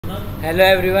Hello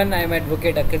everyone, I am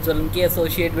Advocate Akhil Solanki,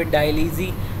 associate with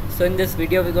Dialezee. So in this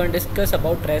video we're going to discuss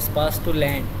about trespass to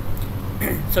land.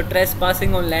 So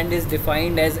trespassing on land is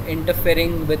defined as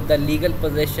interfering with the legal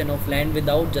possession of land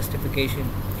without justification.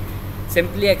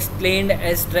 Simply explained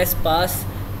as trespass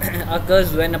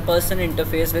occurs when a person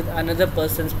interferes with another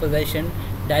person's possession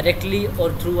directly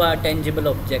or through a tangible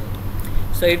object.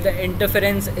 So if the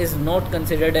interference is not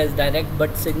considered as direct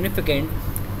but significant,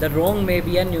 the wrong may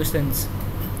be a nuisance.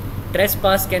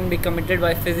 Trespass can be committed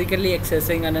by physically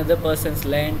accessing another person's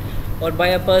land or by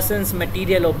a person's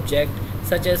material object,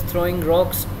 such as throwing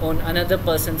rocks on another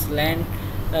person's land,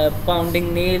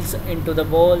 pounding nails into the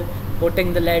wall,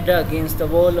 putting the ladder against the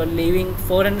wall, or leaving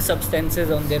foreign substances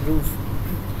on their roof.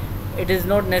 It is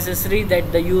not necessary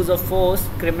that the use of force,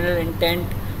 criminal intent,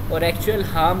 or actual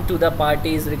harm to the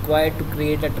party is required to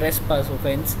create a trespass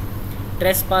offence.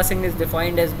 Trespassing is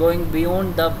defined as going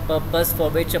beyond the purpose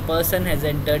for which a person has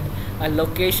entered a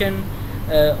location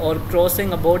or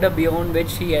crossing a border beyond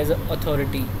which he has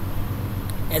authority.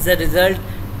 As a result,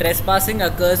 trespassing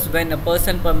occurs when a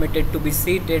person permitted to be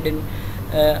seated in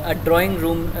a drawing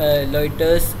room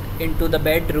loiters into the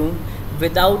bedroom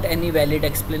without any valid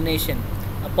explanation.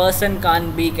 A person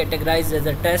can't be categorized as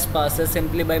a trespasser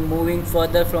simply by moving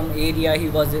further from area he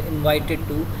was invited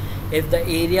to if the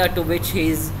area to which he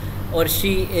is or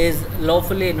she is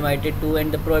lawfully invited to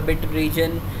and the prohibited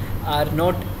region are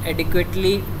not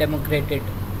adequately demarcated.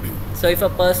 So if a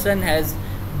person has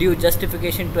due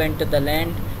justification to enter the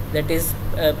land that is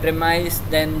premised,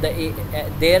 then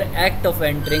their act of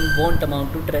entering won't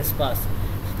amount to trespass.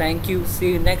 Thank you.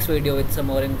 See you next video with some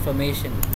more information.